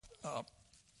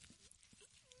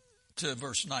to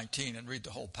verse 19 and read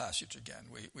the whole passage again.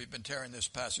 We've been tearing this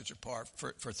passage apart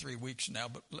for 3 weeks now,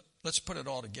 but let's put it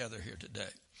all together here today.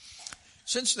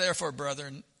 Since therefore,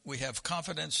 brethren, we have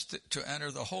confidence to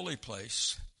enter the holy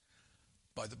place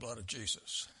by the blood of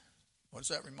Jesus. What does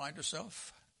that remind us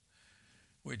of?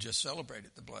 We just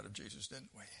celebrated the blood of Jesus,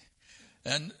 didn't we?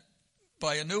 And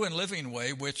by a new and living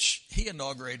way, which he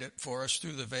inaugurated for us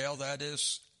through the veil, that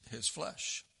is his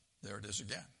flesh. There it is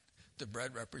again. The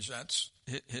bread represents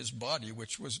his body,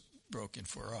 which was broken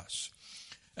for us.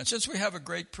 And since we have a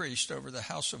great priest over the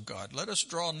house of God, let us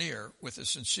draw near with a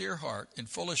sincere heart in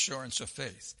full assurance of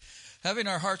faith, having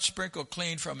our hearts sprinkled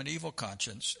clean from an evil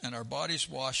conscience and our bodies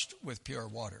washed with pure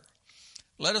water.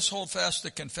 Let us hold fast the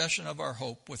confession of our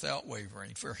hope without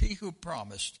wavering, for he who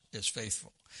promised is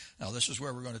faithful. Now, this is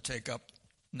where we're going to take up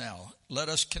now. Let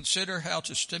us consider how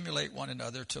to stimulate one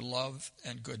another to love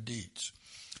and good deeds,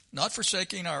 not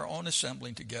forsaking our own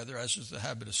assembling together, as is the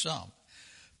habit of some,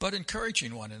 but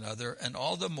encouraging one another, and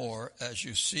all the more as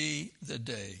you see the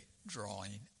day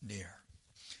drawing near.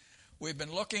 We've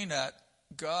been looking at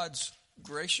God's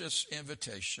gracious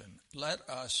invitation. Let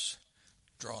us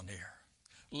draw near.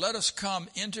 Let us come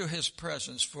into his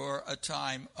presence for a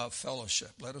time of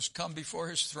fellowship. Let us come before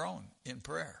his throne in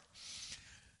prayer.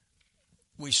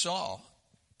 We saw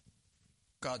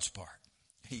God's part.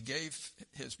 He gave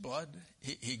his blood.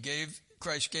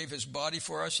 Christ gave his body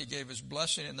for us. He gave his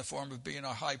blessing in the form of being a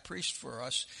high priest for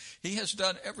us. He has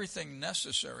done everything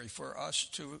necessary for us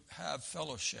to have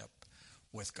fellowship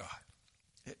with God.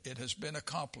 It has been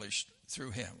accomplished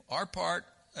through him. Our part,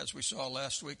 as we saw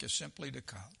last week, is simply to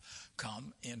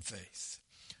come in faith.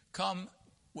 Come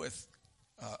with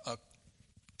a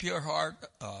pure heart,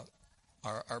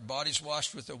 our bodies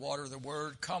washed with the water of the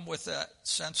word. Come with that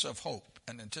sense of hope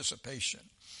and anticipation,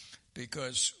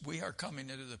 because we are coming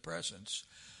into the presence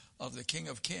of the King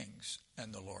of Kings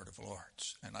and the Lord of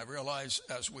Lords. And I realize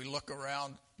as we look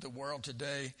around the world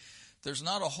today, there's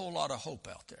not a whole lot of hope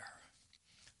out there.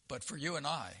 But for you and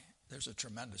I, there's a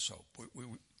tremendous hope.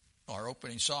 Our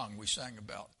opening song, we sang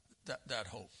about that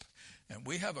hope. And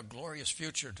we have a glorious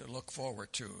future to look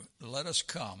forward to. Let us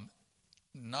come,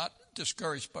 not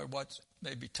discouraged by what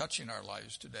may be touching our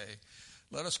lives today.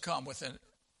 Let us come with an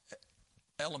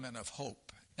element of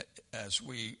hope as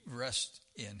we rest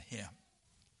in him.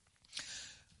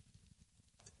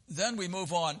 Then we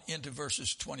move on into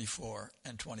verses 24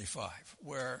 and 25,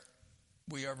 where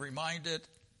we are reminded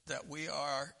that we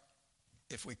are,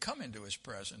 if we come into his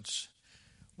presence,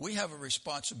 we have a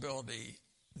responsibility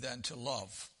then to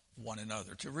love one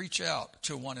another, to reach out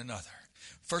to one another.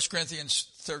 1 Corinthians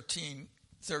 13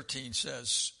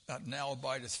 says, now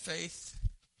abideth faith.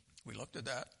 We looked at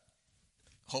that.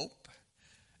 Hope.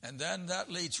 And then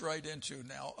that leads right into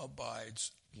now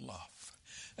abides love.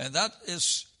 And that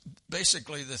is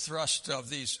basically the thrust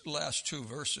of these last two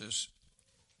verses.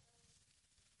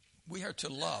 We are to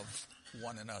love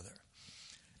one another.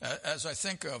 As I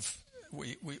think of,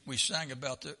 we sang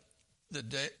about the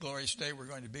day, glorious day we're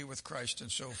going to be with Christ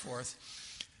and so forth.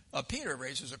 Peter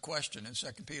raises a question in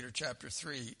 2 Peter chapter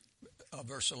 3,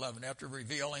 verse 11, after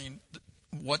revealing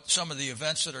what some of the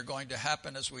events that are going to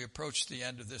happen as we approach the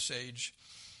end of this age.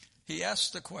 He asks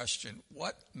the question,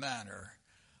 what manner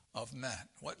of men,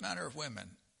 what manner of women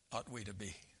ought we to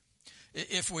be?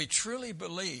 If we truly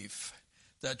believe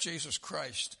that Jesus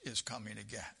Christ is coming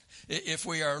again, if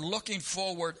we are looking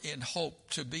forward in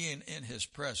hope to being in his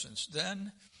presence,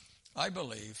 then I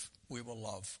believe we will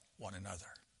love one another.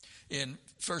 In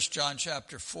 1 John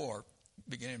chapter 4,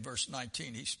 beginning in verse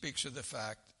 19, he speaks of the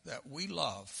fact that we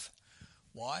love.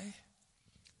 Why?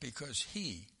 Because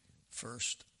he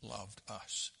first loved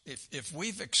us. If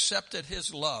we've accepted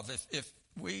his love, if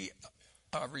we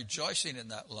are rejoicing in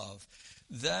that love,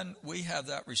 then we have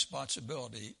that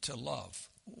responsibility to love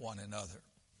one another.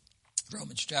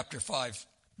 Romans chapter 5,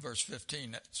 verse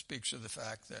 15 speaks of the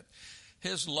fact that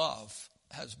his love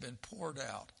has been poured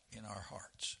out in our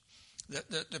hearts.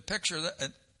 The picture,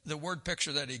 the word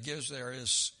picture that he gives there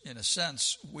is, in a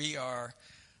sense, we are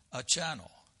a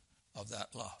channel of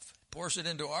that love. He pours it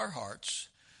into our hearts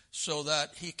so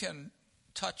that he can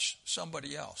touch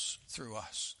somebody else through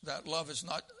us. That love is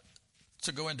not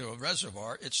to go into a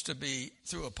reservoir. It's to be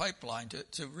through a pipeline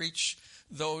to reach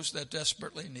those that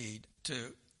desperately need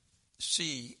to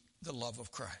see the love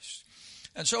of Christ.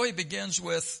 And so he begins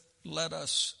with, let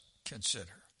us consider.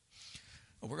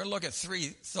 Well, we're going to look at three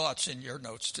thoughts in your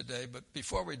notes today, but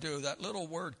before we do, that little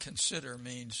word consider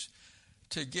means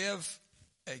to give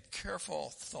a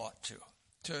careful thought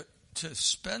to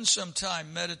spend some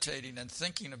time meditating and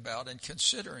thinking about and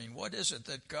considering what is it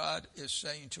that God is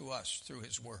saying to us through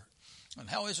his word. And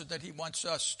how is it that he wants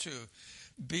us to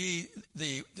be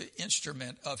the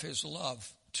instrument of his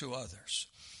love to others?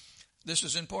 This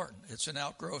is important. It's an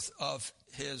outgrowth of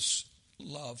his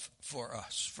love for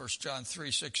us. 1 John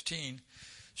 3:16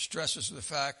 stresses the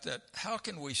fact that how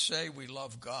can we say we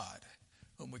love God,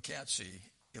 whom we can't see,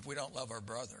 if we don't love our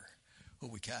brother, who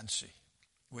we can see?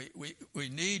 We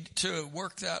need to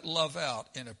work that love out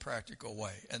in a practical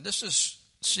way. And this is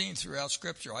seen throughout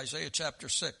Scripture. Isaiah chapter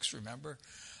 6, remember?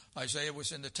 Isaiah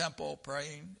was in the temple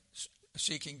praying,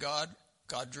 seeking God.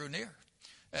 God drew near.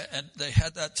 And they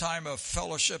had that time of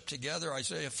fellowship together.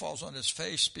 Isaiah falls on his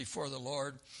face before the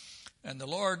Lord. And the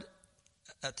Lord,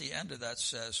 at the end of that,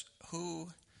 says,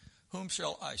 whom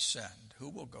shall I send? Who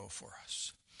will go for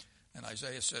us? And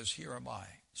Isaiah says, here am I,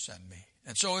 send me.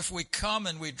 And so if we come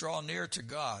and we draw near to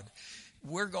God,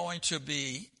 we're going to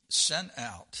be sent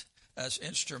out as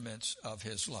instruments of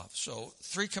his love. So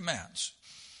 3 commands.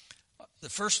 The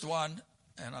first one,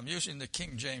 and I'm using the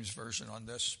King James Version on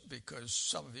this because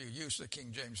some of you use the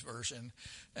King James Version,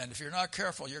 and if you're not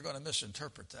careful, you're going to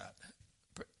misinterpret that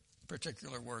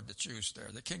particular word that's used there.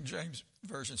 The King James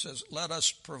Version says, let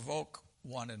us provoke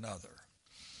one another.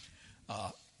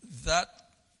 That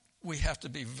we have to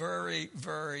be very,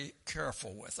 very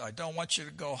careful with. I don't want you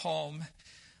to go home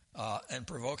and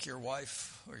provoke your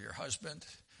wife or your husband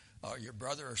or your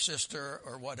brother or sister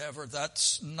or whatever.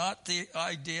 That's not the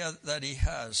idea that he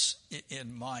has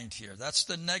in mind here. That's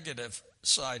the negative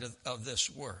side of this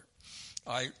word.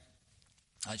 I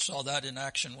saw that in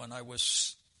action when I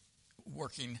was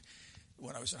working,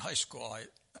 when I was in high school. I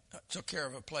took care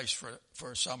of a place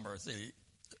for a summer. The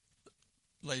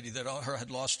lady that had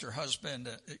lost her husband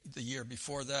the year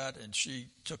before that, and she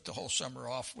took the whole summer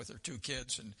off with her 2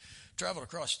 kids and traveled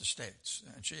across the States.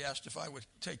 And she asked if I would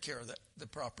take care of the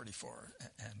property for her.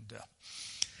 And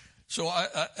so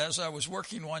as I was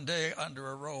working one day under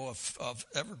a row of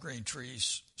evergreen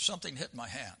trees, something hit my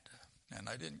hand. And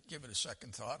I didn't give it a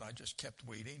second thought. I just kept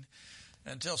weeding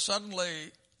until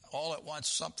suddenly, all at once,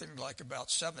 something like about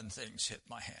 7 things hit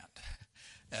my hand.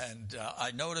 And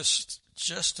I noticed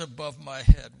just above my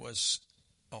head was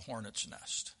a hornet's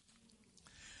nest.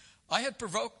 I had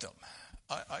provoked them.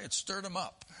 I had stirred them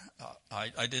up.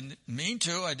 I didn't mean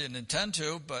to. I didn't intend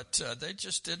to, but they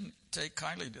just didn't take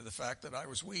kindly to the fact that I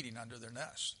was weeding under their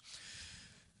nest.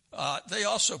 They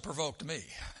also provoked me.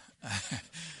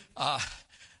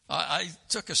 I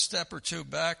took a step or 2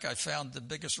 back. I found the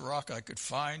biggest rock I could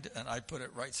find, and I put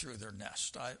it right through their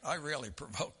nest. I really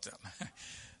provoked them.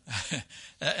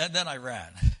 And then I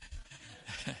ran.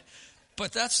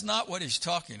 But that's not what he's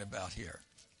talking about here.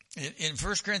 In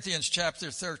 1 Corinthians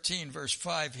chapter 13, verse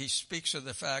 5, he speaks of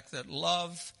the fact that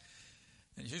love,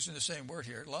 and he's using the same word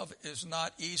here, love is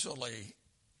not easily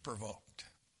provoked.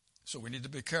 So we need to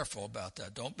be careful about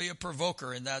that. Don't be a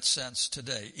provoker in that sense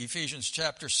today. Ephesians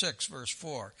chapter 6, verse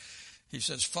 4, he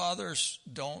says, fathers,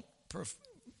 don't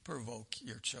provoke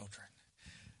your children.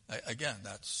 Again,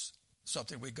 that's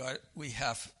something we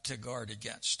have to guard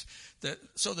against.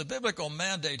 So the biblical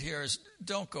mandate here is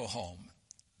don't go home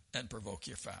and provoke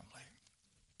your family.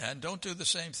 And don't do the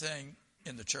same thing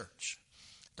in the church.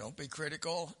 Don't be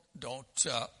critical. Don't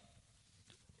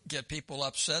get people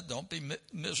upset. Don't be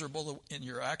miserable in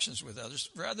your actions with others.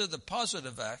 Rather, the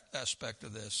positive aspect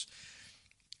of this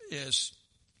is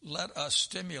let us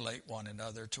stimulate one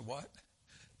another to what?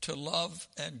 To love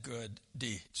and good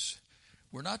deeds.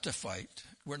 We're not to fight.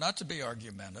 We're not to be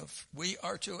argumentative. We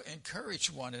are to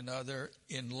encourage one another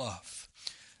in love.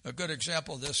 A good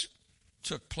example of this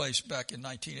took place back in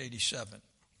 1987.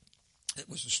 It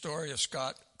was the story of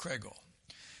Scott Cragle.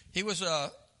 He was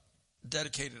a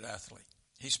dedicated athlete.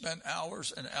 He spent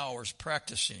hours and hours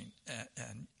practicing,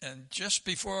 and just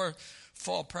before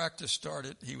fall practice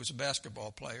started, he was a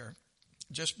basketball player.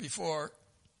 Just before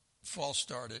fall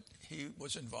started, he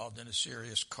was involved in a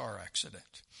serious car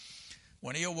accident.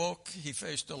 When he awoke, he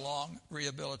faced a long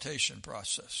rehabilitation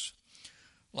process.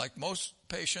 Like most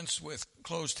patients with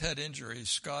closed head injuries,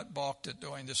 Scott balked at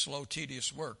doing the slow,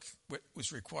 tedious work that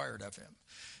was required of him.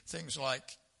 Things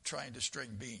like trying to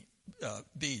string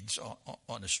beads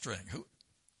on a string.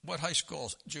 What high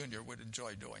school junior would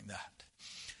enjoy doing that?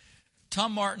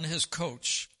 Tom Martin, his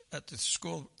coach at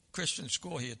the Christian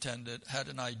school he attended, had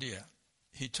an idea.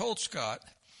 He told Scott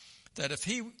that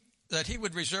he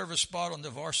would reserve a spot on the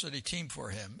varsity team for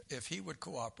him if he would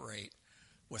cooperate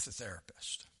with a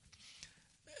therapist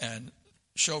and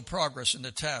show progress in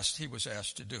the task he was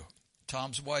asked to do.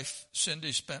 Tom's wife,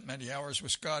 Cindy, spent many hours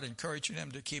with Scott, encouraging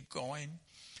him to keep going.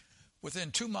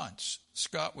 Within 2 months,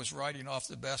 Scott was riding off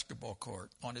the basketball court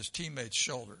on his teammates'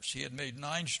 shoulders. He had made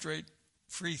 9 straight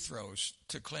free throws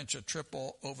to clinch a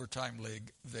triple overtime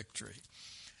league victory.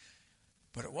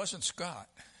 But it wasn't Scott.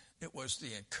 It was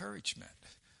the encouragement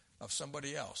of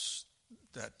somebody else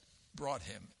that brought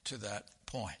him to that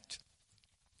point.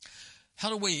 How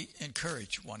do we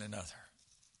encourage one another?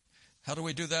 How do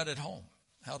we do that at home?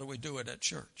 How do we do it at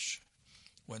church?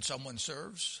 When someone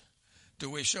serves, do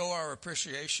we show our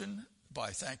appreciation by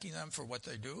thanking them for what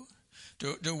they do?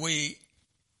 Do we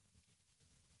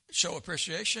show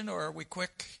appreciation, or are we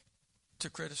quick to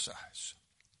criticize?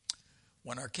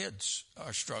 When our kids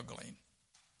are struggling,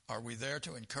 are we there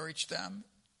to encourage them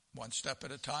one step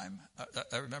at a time?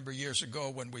 I remember years ago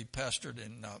when we pastored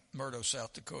in Murdo,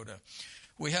 South Dakota,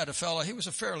 we had a fellow, he was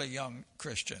a fairly young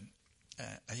Christian.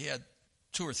 He had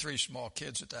 2 or 3 small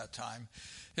kids at that time.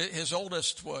 His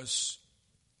oldest was,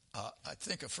 I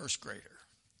think, a first grader.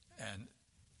 And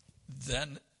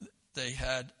then they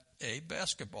had a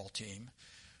basketball team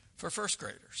for first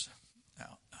graders.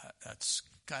 Now, that's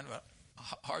kind of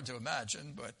hard to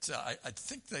imagine, but I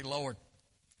think they lowered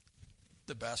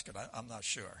the basket. I'm not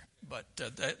sure. But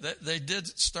they did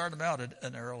start him out at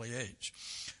an early age.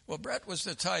 Well, Brett was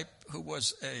the type who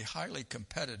was a highly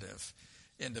competitive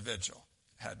individual,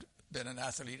 had been an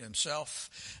athlete himself.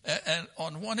 And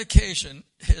on one occasion,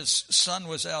 his son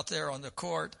was out there on the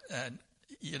court, and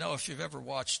you know, if you've ever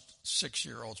watched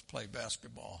 6-year-olds play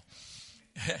basketball,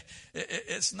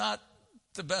 it's not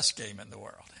the best game in the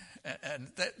world. And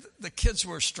the kids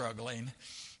were struggling,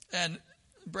 and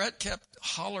Brett kept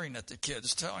hollering at the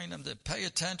kids, telling them to pay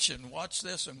attention, watch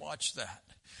this and watch that.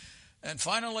 And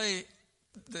finally,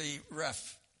 the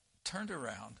ref turned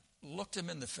around, looked him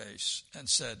in the face, and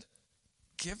said,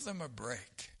 "Give them a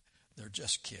break. They're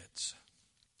just kids."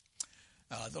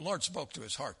 The Lord spoke to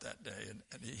his heart that day,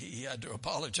 and he had to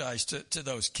apologize to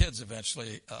those kids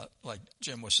eventually, like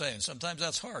Jim was saying. Sometimes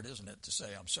that's hard, isn't it, to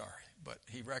say, "I'm sorry." But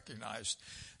he recognized,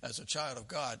 as a child of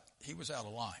God, he was out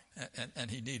of line,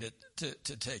 and he needed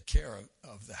to take care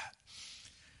of that.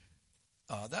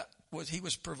 He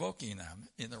was provoking them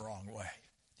in the wrong way.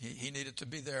 He needed to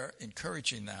be there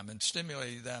encouraging them and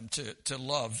stimulating them to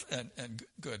love and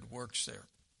good works there.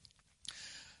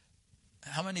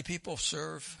 How many people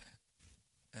serve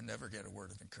and never get a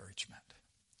word of encouragement?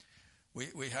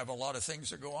 We have a lot of things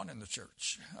that go on in the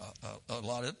church, a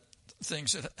lot of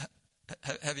things that...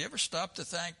 Have you ever stopped to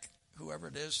thank whoever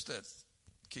it is that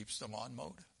keeps the lawn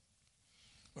mowed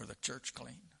or the church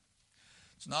clean?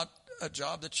 It's not a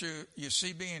job that you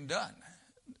see being done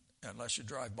unless you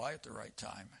drive by at the right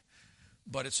time,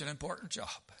 but it's an important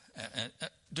job. And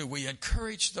do we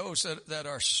encourage those that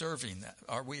are serving them?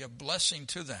 Are we a blessing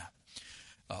to them?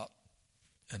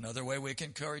 Another way we can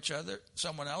encourage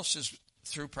someone else is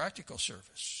through practical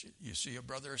service. You see a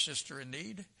brother or sister in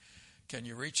need, can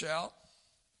you reach out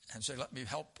and say, "Let me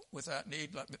help with that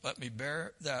need. Let me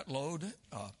bear that load"?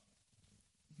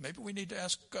 Maybe we need to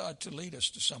ask God to lead us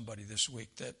to somebody this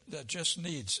week that just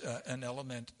needs an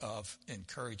element of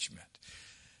encouragement,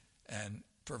 and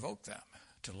provoke them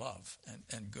to love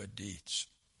and good deeds.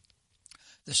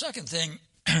 The second thing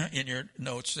in your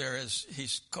notes there is he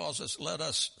calls us, "Let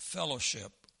us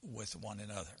fellowship with one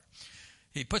another."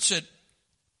 He puts it,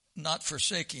 "not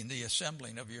forsaking the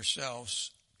assembling of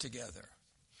yourselves together."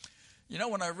 You know,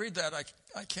 when I read that,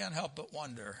 I can't help but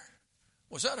wonder,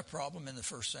 was that a problem in the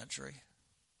first century?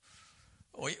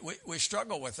 We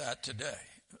struggle with that today,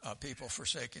 people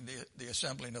forsaking the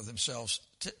assembling of themselves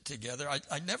together.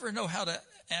 I never know how to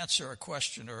answer a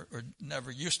question, or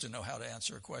never used to know how to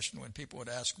answer a question when people would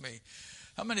ask me,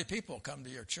 "How many people come to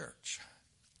your church?"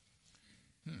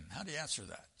 How do you answer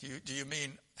that? Do you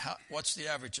mean what's the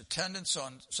average attendance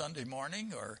on Sunday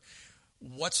morning, or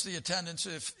what's the attendance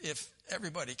if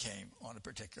everybody came on a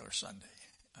particular Sunday?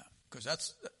 Because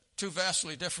that's 2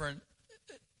 vastly different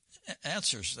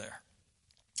answers there.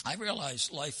 I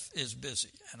realize life is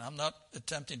busy, and I'm not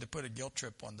attempting to put a guilt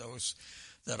trip on those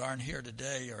that aren't here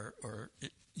today, or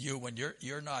you when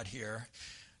you're not here.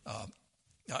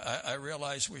 I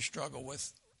realize we struggle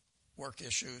with work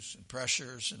issues and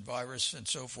pressures and virus and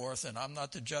so forth, and I'm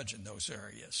not the judge in those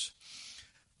areas.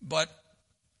 But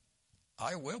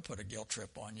I will put a guilt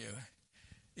trip on you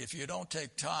if you don't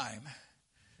take time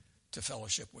to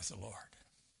fellowship with the Lord.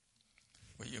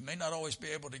 Well, you may not always be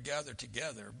able to gather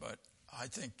together, but I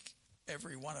think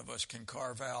every one of us can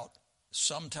carve out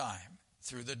some time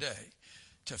through the day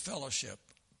to fellowship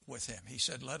with him. He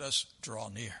said, "Let us draw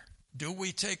near." Do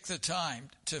we take the time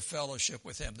to fellowship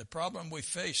with him? The problem we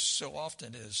face so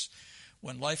often is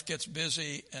when life gets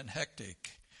busy and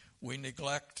hectic, we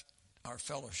neglect our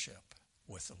fellowship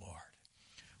with the Lord.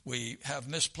 We have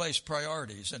misplaced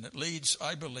priorities, and it leads,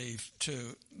 I believe,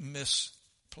 to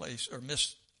misplaced or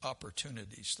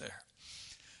opportunities there.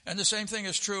 And the same thing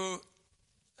is true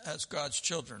as God's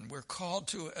children. We're called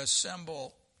to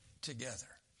assemble together.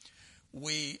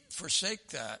 We forsake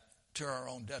that to our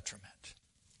own detriment.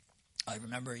 I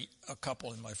remember a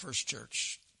couple in my first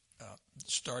church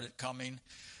started coming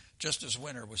just as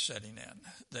winter was setting in.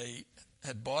 They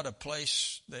had bought a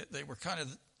place. They were kind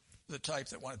of the type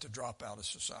that wanted to drop out of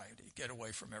society, get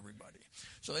away from everybody.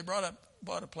 So they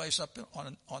bought a place up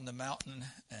on the mountain,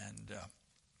 and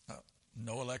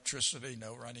no electricity,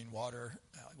 no running water.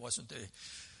 It wasn't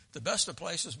the best of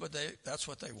places, but that's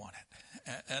what they wanted.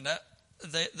 And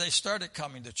they started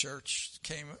coming to church,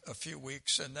 came a few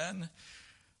weeks, and then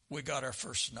we got our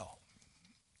first snow.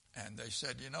 And they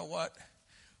said, you know what?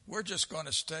 We're just going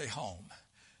to stay home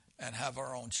and have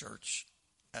our own church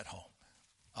at home.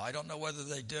 I don't know whether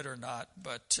they did or not,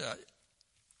 but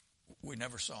we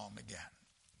never saw them again.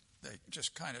 They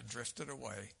just kind of drifted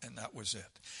away, and that was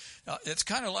it. It's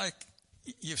kind of like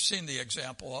you've seen the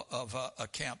example of a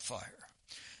campfire.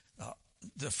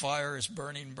 The fire is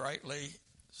burning brightly.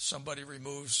 Somebody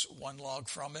removes one log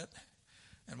from it,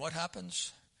 and what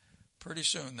happens? Pretty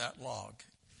soon that log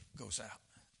goes out.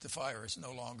 The fire is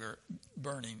no longer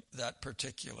burning that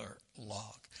particular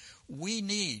log. We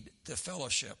need the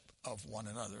fellowship of one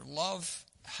another. Love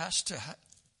has to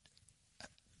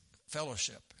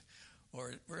fellowship, or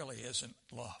it really isn't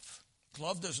love.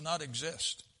 Love does not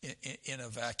exist in a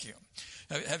vacuum.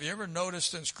 Have you ever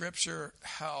noticed in Scripture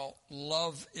how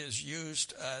love is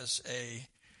used as a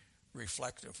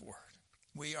reflective word?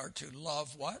 We are to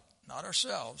love what? Not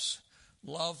ourselves.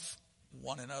 Love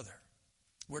one another.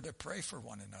 We're to pray for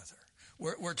one another.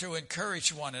 We're to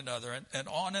encourage one another. And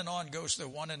on goes the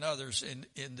one another's in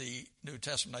the New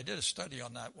Testament. I did a study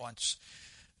on that once,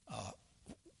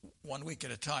 1 week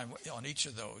at a time on each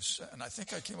of those. And I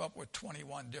think I came up with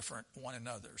 21 different one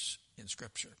another's in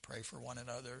Scripture. Pray for one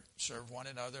another, serve one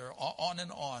another, on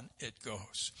and on it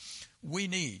goes. We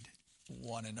need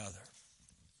one another.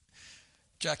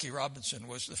 Jackie Robinson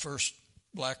was the first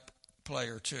black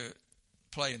player to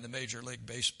play in the Major League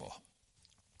Baseball.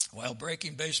 While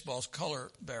breaking baseball's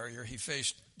color barrier, he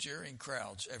faced jeering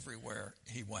crowds everywhere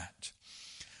he went.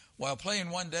 While playing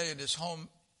one day in his home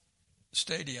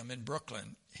stadium in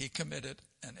Brooklyn, he committed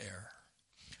an error.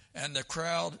 And the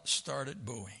crowd started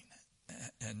booing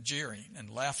and jeering and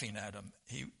laughing at him.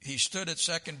 He stood at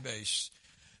second base,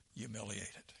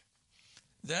 humiliated.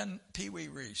 Then Pee Wee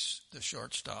Reese, the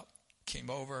shortstop, came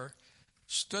over,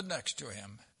 stood next to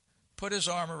him, put his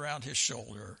arm around his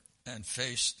shoulder, and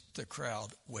faced the crowd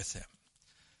with him.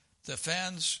 The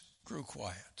fans grew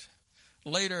quiet.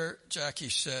 Later, Jackie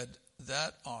said,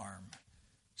 that arm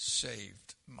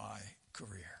saved my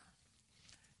career.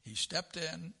 He stepped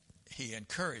in, he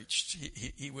encouraged,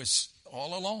 he was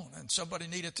all alone, and somebody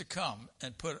needed to come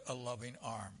and put a loving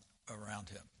arm around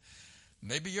him.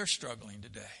 Maybe you're struggling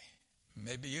today.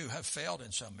 Maybe you have failed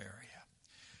in some area.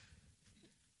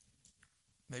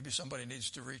 Maybe somebody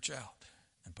needs to reach out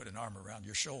and put an arm around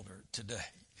your shoulder today.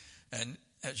 And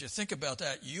as you think about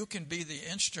that, you can be the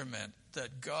instrument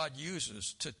that God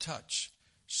uses to touch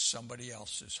somebody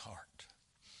else's heart.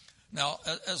 Now,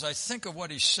 as I think of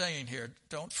what he's saying here,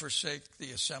 don't forsake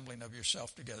the assembling of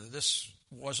yourself together. This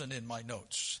wasn't in my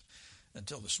notes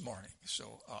until this morning,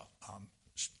 so I'm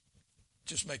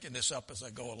just making this up as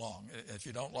I go along. If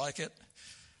you don't like it,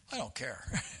 I don't care.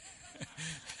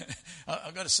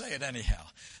 I'm going to say it anyhow.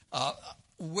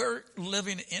 We're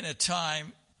living in a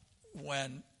time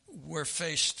when we're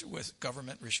faced with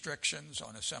government restrictions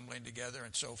on assembling together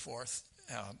and so forth.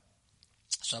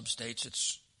 Some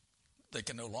states, they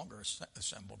can no longer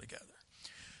assemble together.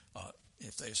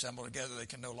 If they assemble together, they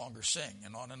can no longer sing,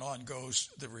 and on goes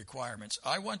the requirements.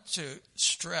 I want to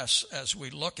stress, as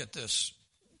we look at this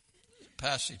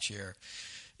passage here,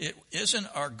 it isn't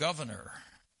our governor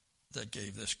that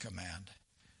gave this command.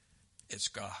 It's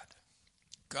God.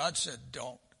 God said,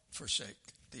 don't forsake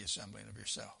the assembling of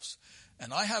yourselves.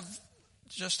 And I have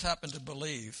just happened to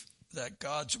believe that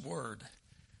God's word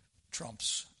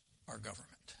trumps our government.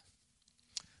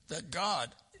 That God,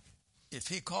 if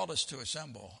he called us to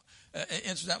assemble,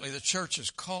 incidentally, the church is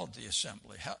called the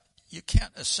assembly. You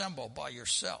can't assemble by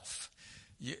yourself.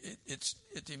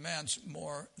 It demands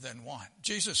more than one.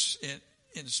 Jesus,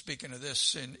 in speaking of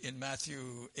this in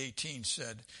Matthew 18,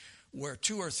 said, where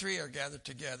 2 or 3 are gathered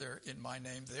together in my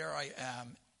name, there I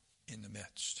am in the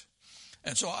midst.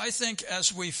 And so I think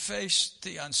as we face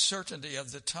the uncertainty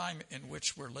of the time in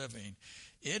which we're living,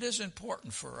 it is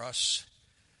important for us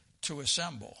to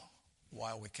assemble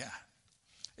while we can.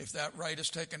 If that right is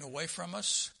taken away from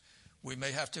us, we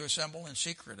may have to assemble in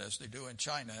secret as they do in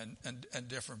China and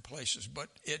different places. But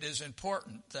it is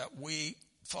important that we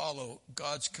follow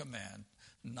God's command,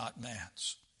 not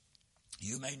man's.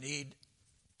 You may need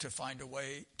to find a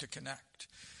way to connect.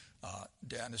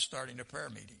 Dan is starting a prayer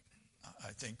meeting. I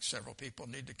think several people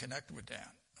need to connect with Dan.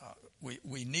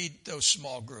 We need those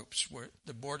small groups where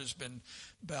the board has been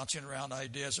bouncing around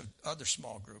ideas of other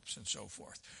small groups and so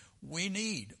forth. We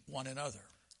need one another,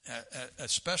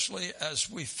 especially as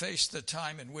we face the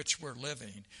time in which we're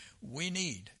living. We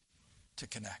need to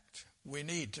connect. We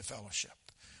need to fellowship.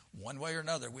 One way or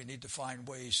another, we need to find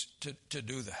ways to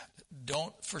do that.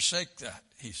 Don't forsake that,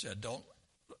 he said. Don't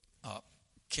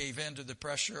cave into the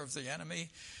pressure of the enemy.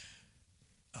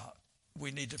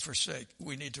 We need to forsake.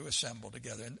 We need to assemble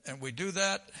together. And we do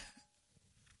that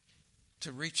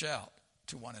to reach out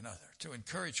to one another, to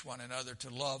encourage one another to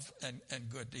love and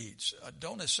good deeds.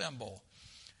 Don't assemble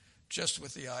just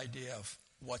with the idea of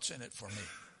what's in it for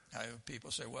me.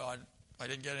 People say, well, I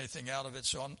didn't get anything out of it,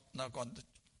 so I'm not going to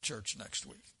church next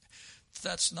week.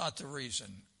 That's not the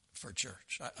reason for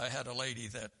church. I had a lady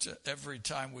that every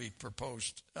time we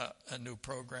proposed a new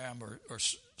program or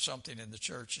something in the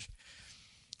church,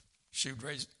 she would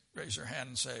raise her hand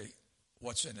and say,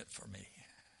 what's in it for me?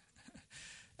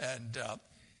 And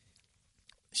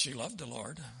she loved the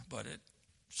Lord, but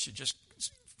she just,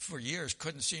 for years,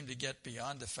 couldn't seem to get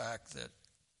beyond the fact that,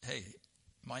 hey,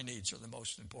 my needs are the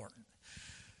most important.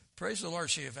 Praise the Lord,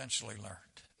 she eventually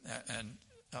learned. And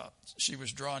she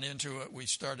was drawn into it. We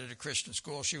started a Christian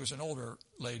school. She was an older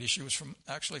lady. She was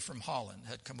actually from Holland,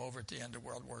 had come over at the end of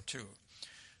World War II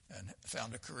and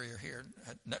found a career here,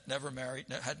 had never married,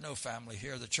 had no family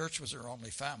here. The church was her only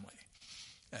family.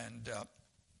 And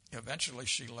eventually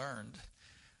she learned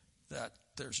that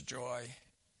there's joy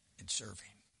in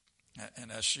serving.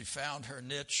 And as she found her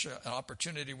niche, an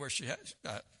opportunity where she had,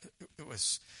 it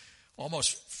was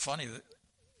almost funny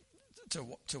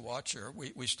to watch her.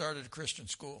 We started a Christian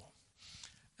school,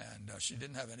 and she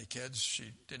didn't have any kids.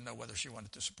 She didn't know whether she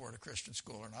wanted to support a Christian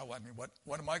school or not. I mean,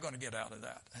 what am I going to get out of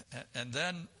that? And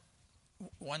then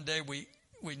one day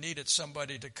we needed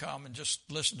somebody to come and just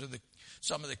listen to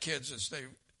some of the kids as they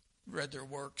read their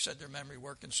work, said their memory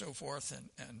work, and so forth.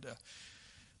 And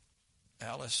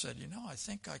Alice said, I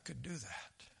think I could do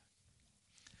that.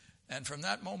 And from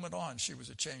that moment on, she was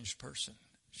a changed person.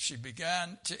 She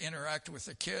began to interact with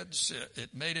the kids.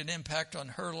 It made an impact on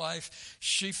her life.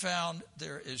 She found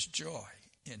there is joy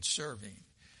in serving,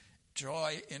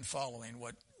 joy in following,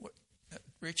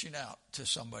 reaching out to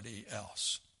somebody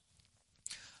else.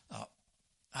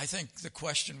 I think the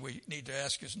question we need to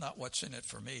ask is not what's in it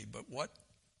for me, but what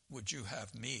would you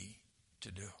have me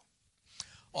to do?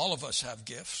 All of us have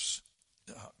gifts.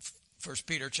 1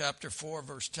 Peter chapter 4,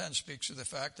 verse 10 speaks of the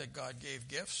fact that God gave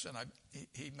gifts, and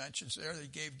he mentions there that he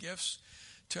gave gifts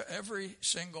to every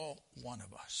single one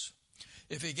of us.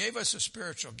 If he gave us a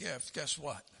spiritual gift, guess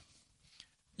what?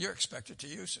 You're expected to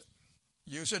use it.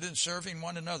 Use it in serving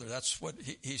one another. That's what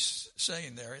he's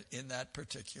saying there in that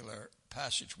particular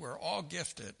passage. We're all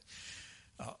gifted.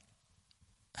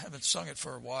 Haven't sung it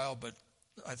for a while, but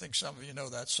I think some of you know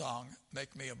that song,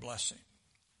 Make Me a Blessing.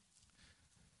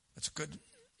 It's good.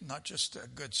 Not just a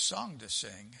good song to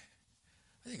sing.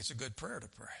 I think it's a good prayer to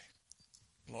pray.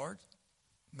 Lord,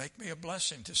 make me a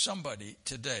blessing to somebody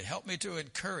today. Help me to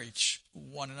encourage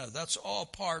one another. That's all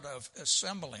part of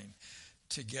assembling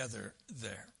together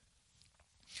there.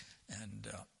 And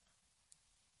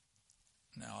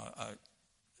now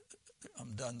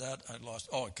I'm done that. I lost.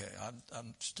 Oh, okay.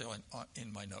 I'm still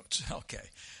in my notes. Okay.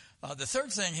 The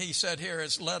third thing he said here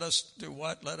is let us do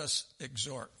what? Let us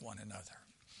exhort one another.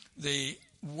 The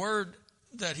word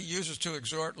that he uses to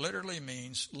exhort literally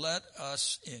means let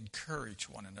us encourage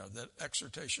one another. That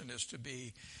exhortation is to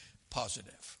be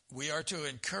positive. We are to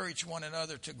encourage one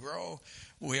another to grow.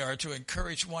 We are to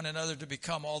encourage one another to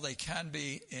become all they can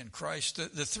be in Christ.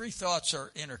 The three thoughts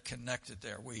are interconnected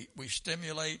there. We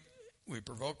stimulate, we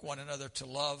provoke one another to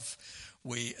love.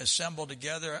 We assemble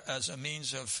together as a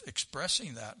means of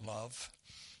expressing that love.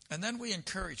 And then we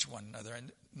encourage one another.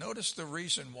 And notice the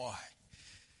reason why.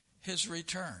 His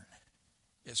return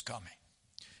is coming.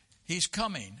 He's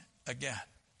coming again.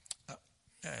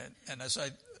 And as I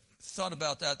thought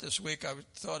about that this week, I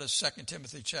thought of 2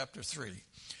 Timothy chapter 3.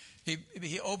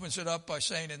 He opens it up by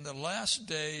saying, in the last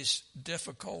days,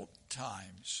 difficult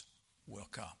times will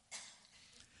come.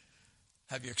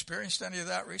 Have you experienced any of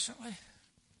that recently?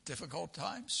 Difficult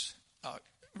times?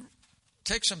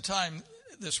 Take some time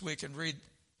this week and read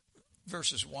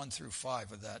verses 1 through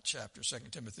 5 of that chapter, 2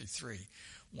 Timothy 3,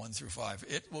 1 through 5.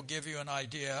 It will give you an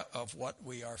idea of what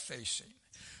we are facing.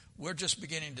 We're just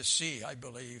beginning to see, I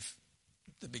believe,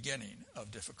 the beginning of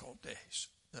difficult days.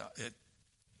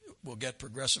 will get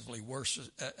progressively worse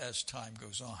as time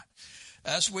goes on.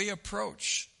 As we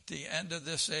approach the end of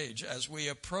this age, as we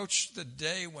approach the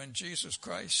day when Jesus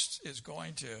Christ is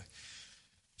going to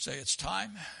say it's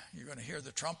time, you're going to hear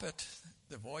the trumpet,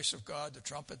 the voice of God, the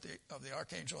trumpet of the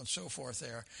archangel and so forth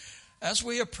there. As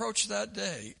we approach that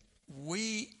day,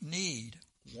 we need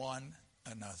one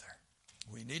another.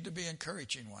 We need to be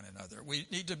encouraging one another. We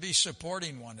need to be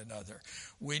supporting one another.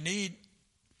 We need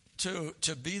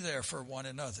to be there for one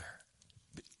another.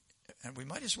 And we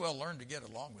might as well learn to get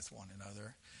along with one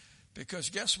another, because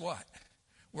guess what?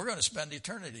 We're going to spend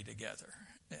eternity together.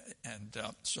 And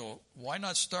so why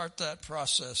not start that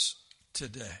process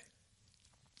today?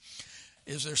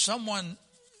 Is there someone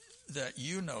that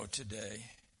you know today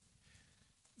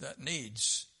that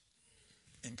needs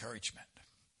encouragement?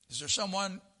 Is there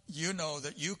someone you know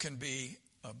that you can be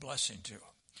a blessing to?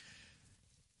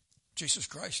 Jesus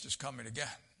Christ is coming again.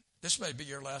 This may be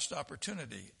your last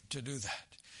opportunity to do that.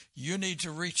 You need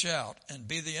to reach out and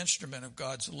be the instrument of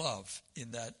God's love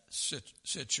in that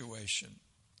situation.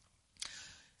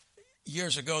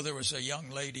 Years ago, there was a young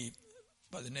lady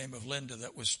by the name of Linda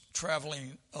that was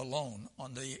traveling alone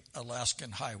on the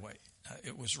Alaskan highway.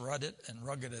 It was rutted and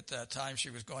rugged at that time.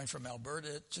 She was going from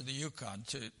Alberta to the Yukon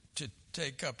to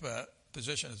take up a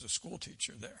position as a school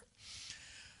teacher there.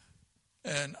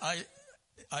 And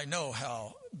I know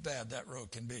how bad that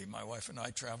road can be. My wife and I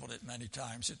traveled it many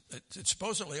times. It's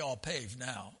supposedly all paved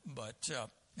now, but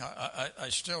I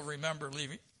still remember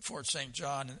leaving Fort St.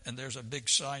 John, and there's a big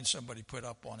sign somebody put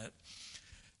up on it.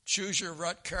 Choose your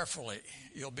rut carefully.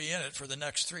 You'll be in it for the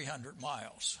next 300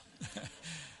 miles.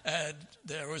 And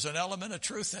there was an element of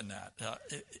truth in that.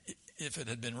 If it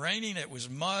had been raining, it was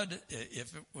mud.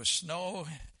 If it was snow,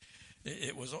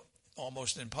 it was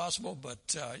almost impossible,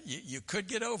 but you could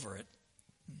get over it.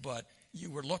 But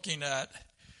you were looking at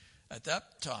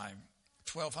that time,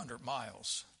 1,200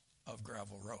 miles of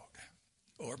gravel road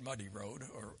or muddy road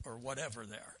or whatever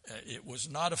there. It was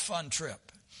not a fun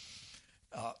trip.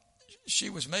 She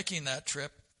was making that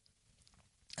trip,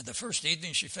 and the first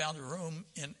evening she found a room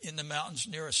in the mountains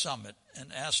near a summit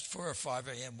and asked for a 5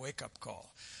 a.m. wake-up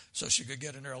call so she could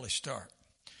get an early start.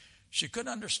 She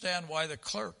couldn't understand why the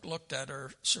clerk looked at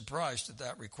her surprised at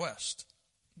that request.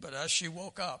 But as she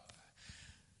woke up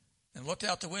and looked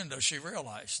out the window, she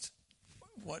realized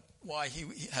why he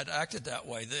had acted that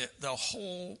way. The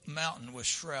whole mountain was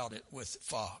shrouded with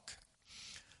fog.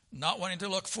 Not wanting to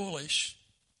look foolish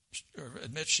or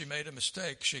admit she made a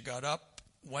mistake, she got up,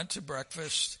 went to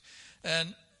breakfast,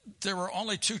 and there were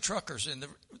only 2 truckers in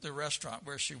the restaurant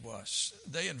where she was.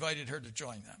 They invited her to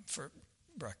join them for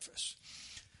breakfast.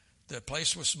 The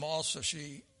place was small, so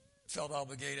she felt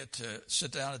obligated to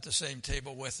sit down at the same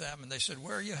table with them, and they said,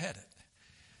 "Where are you headed?"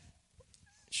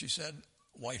 She said,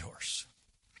 "Whitehorse."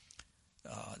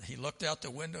 He looked out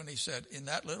the window and he said, "In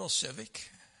that little Civic?"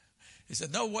 He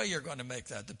said, "No way you're going to make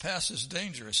that. The pass is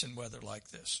dangerous in weather like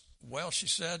this." "Well," she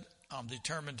said, "I'm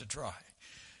determined to try."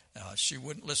 She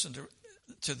wouldn't listen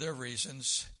to their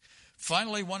reasons.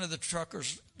 Finally, one of the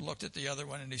truckers looked at the other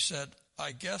one and he said,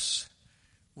 "I guess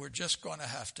we're just going to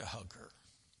have to hug her."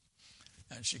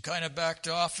 And she kind of backed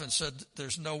off and said,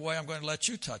 "There's no way I'm going to let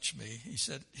you touch me."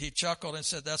 He chuckled and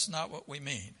said, "That's not what we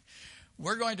mean.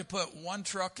 We're going to put 1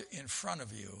 truck in front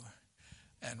of you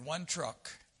and 1 truck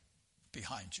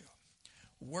behind you.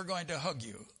 We're going to hug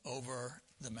you over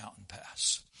the mountain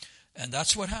pass." And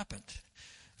that's what happened.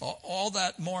 All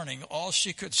that morning, all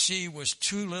she could see was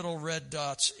 2 little red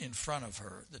dots in front of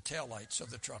her, the taillights of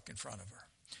the truck in front of her.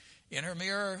 In her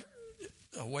mirror,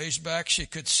 a ways back, she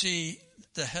could see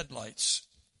the headlights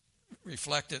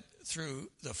reflected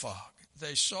through the fog.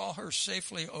 They saw her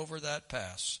safely over that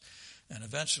pass and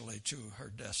eventually to her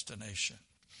destination.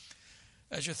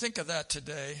 As you think of that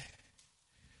today,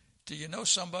 do you know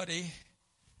somebody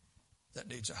that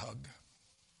needs a hug?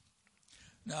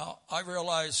 Now, I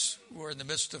realize we're in the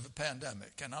midst of a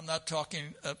pandemic, and I'm not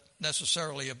talking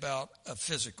necessarily about a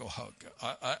physical hug.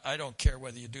 I don't care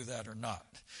whether you do that or not.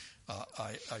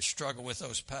 I struggle with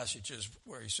those passages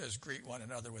where he says, "Greet one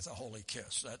another with a holy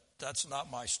kiss." That's not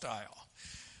my style.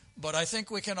 But I think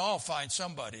we can all find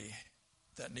somebody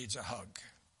that needs a hug.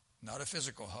 Not a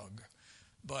physical hug,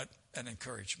 but an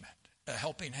encouragement, a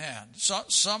helping hand,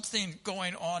 something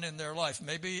going on in their life.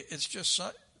 Maybe it's just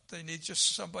they need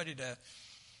just somebody to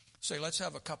say, "Let's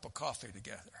have a cup of coffee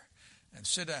together and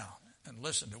sit down and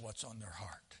listen to what's on their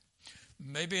heart."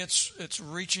 Maybe it's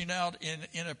reaching out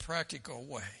in a practical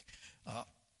way.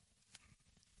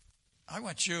 I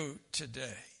want you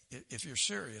today, if you're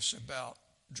serious about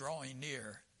drawing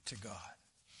near to God,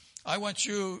 I want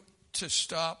you to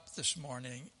stop this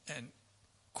morning and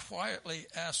quietly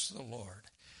ask the Lord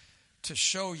to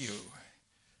show you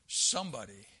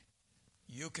somebody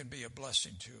you can be a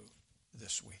blessing to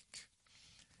this week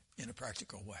in a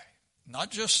practical way.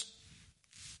 Not just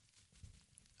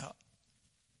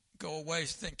go away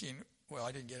thinking, well,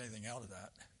 I didn't get anything out of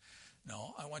that.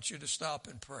 No, I want you to stop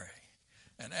and pray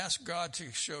and ask God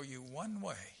to show you one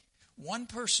way, one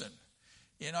person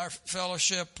in our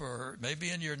fellowship, or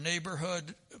maybe in your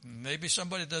neighborhood, maybe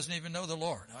somebody doesn't even know the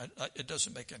Lord. It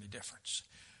doesn't make any difference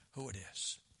who it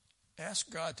is.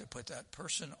 Ask God to put that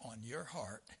person on your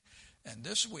heart, and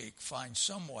this week find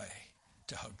some way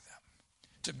to hug them,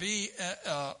 to be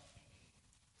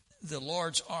the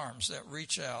Lord's arms that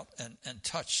reach out and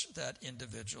touch that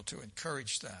individual, to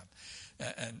encourage them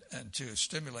and to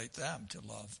stimulate them to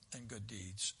love and good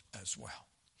deeds as well.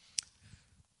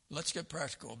 Let's get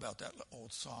practical about that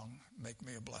old song, Make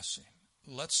Me a Blessing.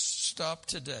 Let's stop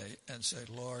today and say,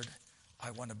 Lord,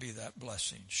 I want to be that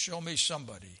blessing. Show me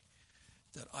somebody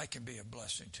that I can be a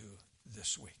blessing to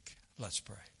this week. Let's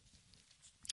pray.